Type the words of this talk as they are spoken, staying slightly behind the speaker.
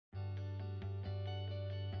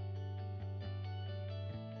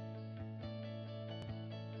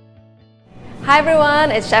Hi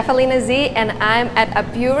everyone, it's Chef Alina Z and I'm at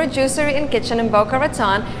Apura Juicery and Kitchen in Boca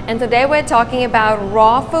Raton, and today we're talking about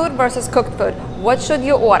raw food versus cooked food. What should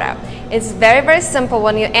you order? It's very simple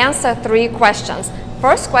when you answer 3 questions.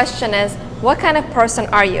 First question is, what kind of person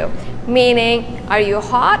are you? Meaning, are you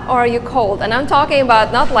hot or are you cold? And I'm talking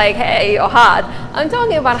about not like, hey, you're hot. I'm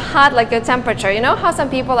talking about hot like your temperature. You know how some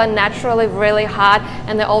people are naturally really hot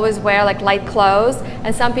and they always wear like light clothes,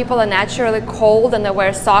 and some people are naturally cold and they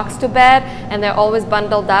wear socks to bed and they're always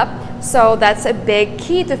bundled up? So that's a big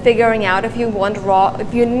key to figuring out if you want raw,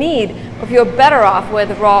 if you're better off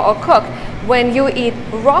with raw or cooked. When you eat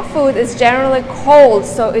raw food, it's generally cold,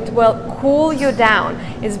 so it will cool you down.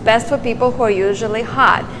 It's best for people who are usually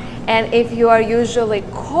hot. And if you are usually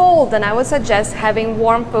cold, then I would suggest having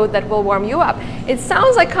warm food that will warm you up. It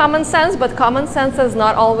sounds like common sense, but common sense is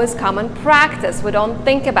not always common practice. We don't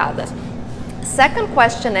think about this. Second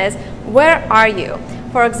question is, where are you?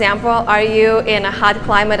 For example, are you in a hot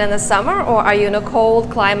climate in the summer, or are you in a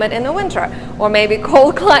cold climate in the winter? Or maybe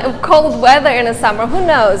cold weather in the summer, who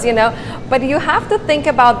knows, you know? But you have to think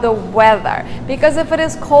about the weather, because if it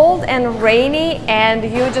is cold and rainy and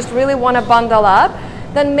you just really want to bundle up,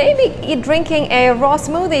 then maybe drinking a raw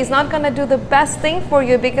smoothie is not going to do the best thing for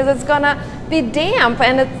you, because it's going to be damp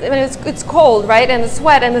and it's cold, right? And it's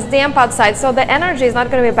wet and it's damp outside, so the energy is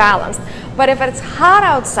not going to be balanced. But if it's hot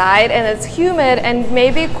outside and it's humid, and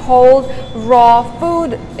maybe cold raw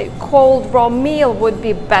food, cold raw meal would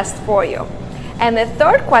be best for you. And the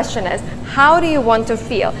third question is, how do you want to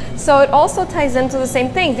feel? So it also ties into the same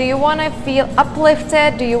thing. Do you want to feel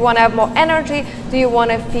uplifted? Do you want to have more energy? Do you want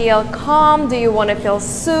to feel calm? Do you want to feel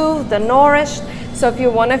soothed and nourished? So if you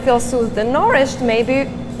want to feel soothed and nourished, maybe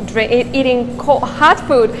eating hot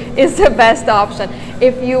food is the best option.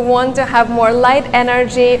 If you want to have more light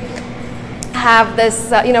energy, have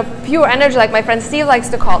this pure energy like my friend Steve likes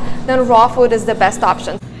to call, then raw food is the best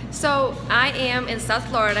option. So I am in South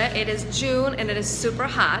Florida. It is June and it is super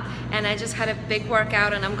hot, and I just had a big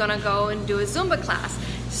workout and I'm gonna go and do a Zumba class.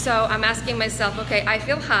 So I'm asking myself, okay, I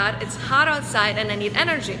feel hot, it's hot outside, and I need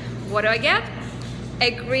energy. What do I get?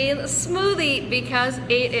 A green smoothie, because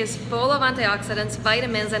it is full of antioxidants,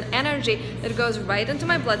 vitamins, and energy that goes right into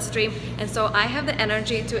my bloodstream, and so I have the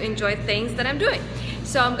energy to enjoy things that I'm doing.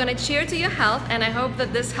 So I'm gonna cheer to your health, and I hope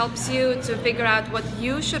that this helps you to figure out what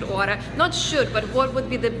you should order. Not should, but what would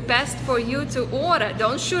be the best for you to order.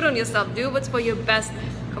 Don't shoot on yourself, do what's for your best,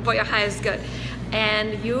 for your highest good.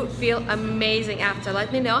 And you feel amazing after.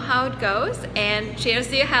 Let me know how it goes, and cheers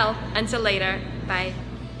to your health. Until later, bye.